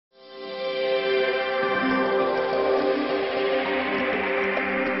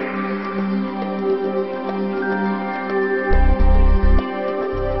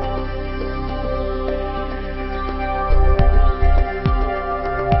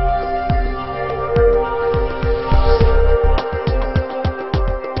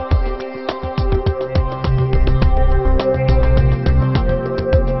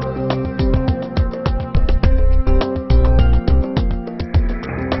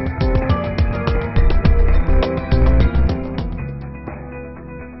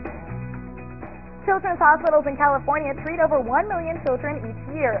Children's hospitals in California treat over 1 million children each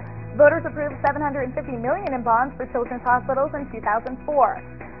year. Voters approved $750 million in bonds for children's hospitals in 2004.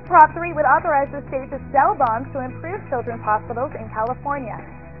 Prop 3 would authorize the state to sell bonds to improve children's hospitals in California.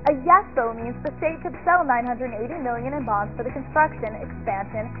 A yes vote means the state could sell $980 million in bonds for the construction,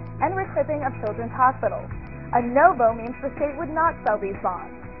 expansion, and re-equipping of children's hospitals. A no vote means the state would not sell these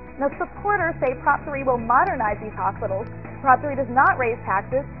bonds. Now, supporters say Prop 3 will modernize these hospitals. Prop 3 does not raise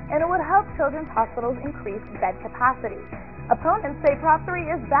taxes, and it would help children's hospitals increase bed capacity. Opponents say Prop 3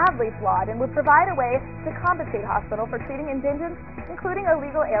 is badly flawed and would provide a way to compensate hospitals for treating indigents, including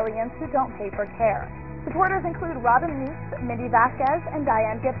illegal aliens who don't pay for care. Supporters include Robin Meeks, Mindy Vasquez, and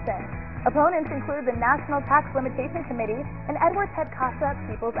Diane Gibson. Opponents include the National Tax Limitation Committee and Edward Ted Casa,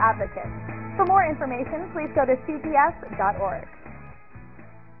 People's Advocate. For more information, please go to cps.org.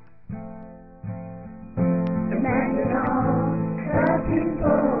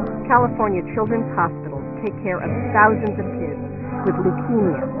 California Children's Hospitals take care of thousands of kids with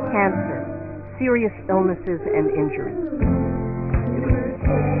leukemia, cancer, serious illnesses, and injuries.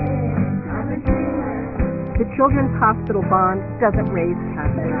 The Children's Hospital bond doesn't raise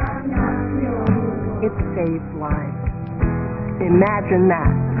taxes. It saves lives. Imagine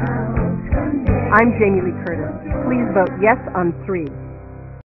that. I'm Jamie Lee Curtis. Please vote yes on 3.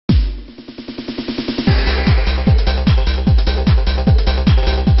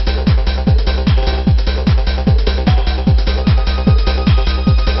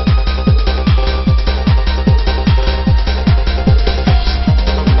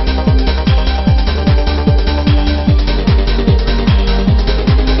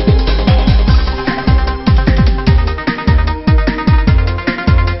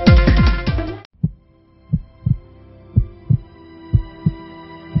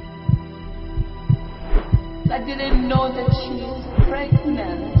 I didn't know that she's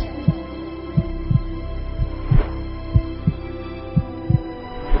pregnant.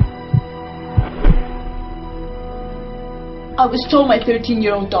 I was told my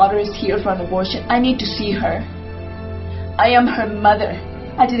 13-year-old daughter is here for an abortion. I need to see her. I am her mother.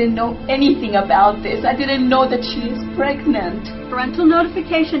 I didn't know anything about this. I didn't know that she is pregnant. Parental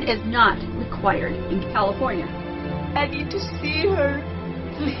notification is not required in California. I need to see her.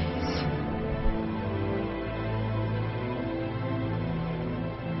 Please.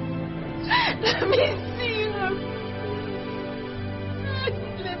 Let me see her.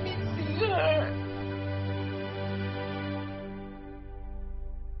 Let me see her.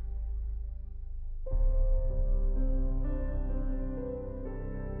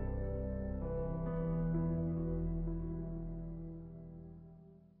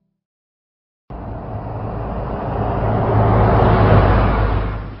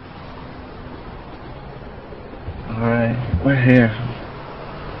 All right, we're here.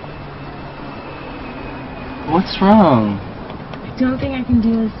 What's wrong? I don't think I can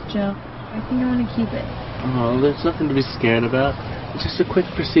do this, Joe. I think I want to keep it. Oh, there's nothing to be scared about. It's just a quick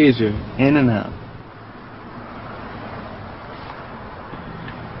procedure, in and out.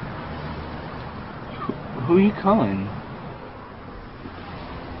 Who are you calling?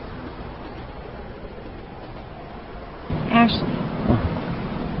 Ashley.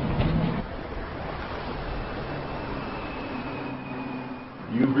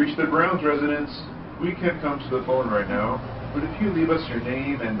 You've reached the Browns residence. We can't come to the phone right now, but if you leave us your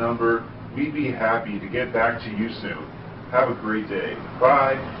name and number, we'd be happy to get back to you soon. Have a great day.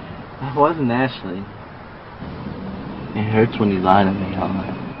 Bye. That wasn't Ashley. It hurts when you lie to me, Helen.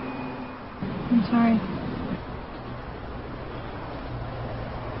 I'm sorry.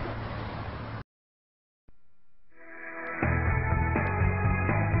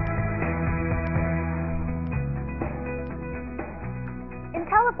 In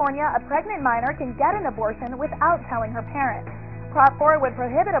California, a pregnant minor can get an abortion without telling her parents. Prop 4 would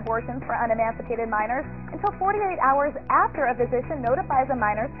prohibit abortions for unemancipated minors until 48 hours after a physician notifies a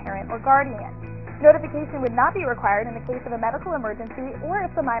minor's parent or guardian. Notification would not be required in the case of a medical emergency or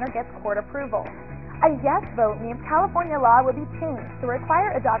if the minor gets court approval. A yes vote means California law would be changed to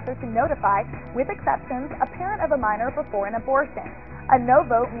require a doctor to notify, with exceptions, a parent of a minor before an abortion. A no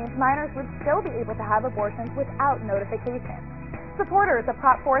vote means minors would still be able to have abortions without notification. Supporters of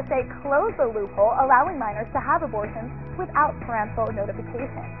Prop 4 say close the loophole allowing minors to have abortions without parental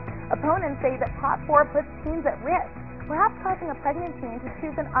notification. Opponents say that Prop 4 puts teens at risk, perhaps causing a pregnant teen to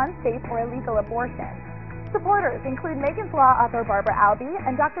choose an unsafe or illegal abortion. Supporters include Megan's Law author Barbara Albee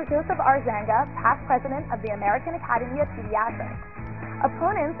and Dr. Joseph R. Zanga, past president of the American Academy of Pediatrics.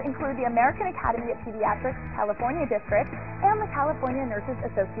 Opponents include the American Academy of Pediatrics California District and the California Nurses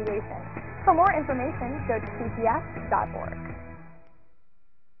Association. For more information, go to cps.org.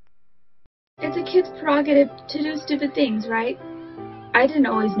 It's a kid's prerogative to do stupid things, right? I didn't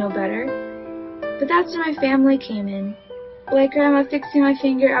always know better. But that's where my family came in. Like Grandma fixing my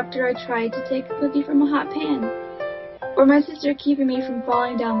finger after I tried to take a cookie from a hot pan. Or my sister keeping me from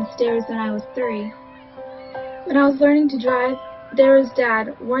falling down the stairs when I was 3. When I was learning to drive, there was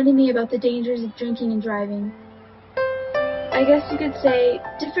Dad warning me about the dangers of drinking and driving. I guess you could say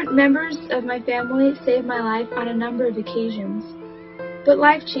different members of my family saved my life on a number of occasions. But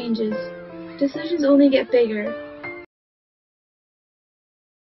life changes. Decisions only get bigger.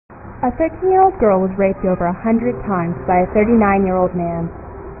 A 13-year-old girl was raped over 100 times by a 39-year-old man.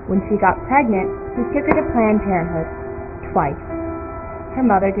 When she got pregnant, he took her to Planned Parenthood. Twice. Her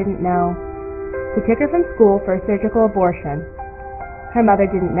mother didn't know. He took her from school for a surgical abortion. Her mother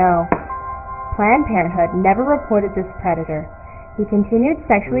didn't know. Planned Parenthood never reported this predator. He continued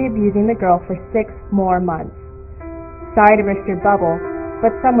sexually abusing the girl for 6 more months. Sorry to burst your bubble,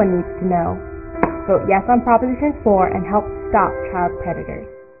 but someone needs to know. Vote yes on Proposition 4 and help stop child predators.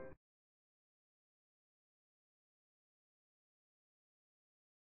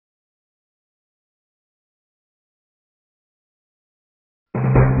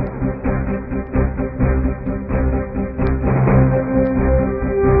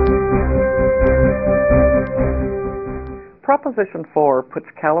 Proposition 4 puts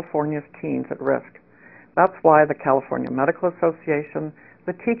California's teens at risk. That's why the California Medical Association,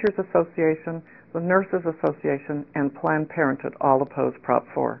 the Teachers Association, the Nurses Association, and Planned Parenthood all oppose Prop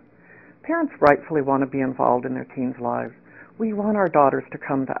 4. Parents rightfully want to be involved in their teens' lives. We want our daughters to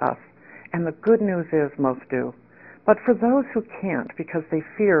come to us, and the good news is most do. But for those who can't because they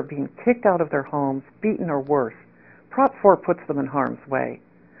fear being kicked out of their homes, beaten, or worse, Prop 4 puts them in harm's way.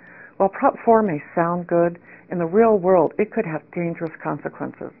 While Prop 4 may sound good, in the real world it could have dangerous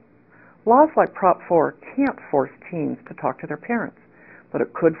consequences. Laws like Prop 4 can't force teens to talk to their parents, but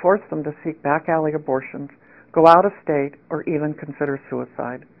it could force them to seek back-alley abortions, go out of state, or even consider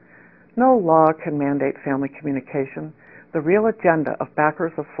suicide. No law can mandate family communication. The real agenda of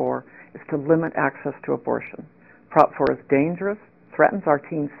backers of 4 is to limit access to abortion. Prop 4 is dangerous, threatens our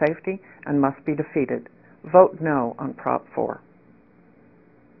teens' safety, and must be defeated. Vote no on Prop 4.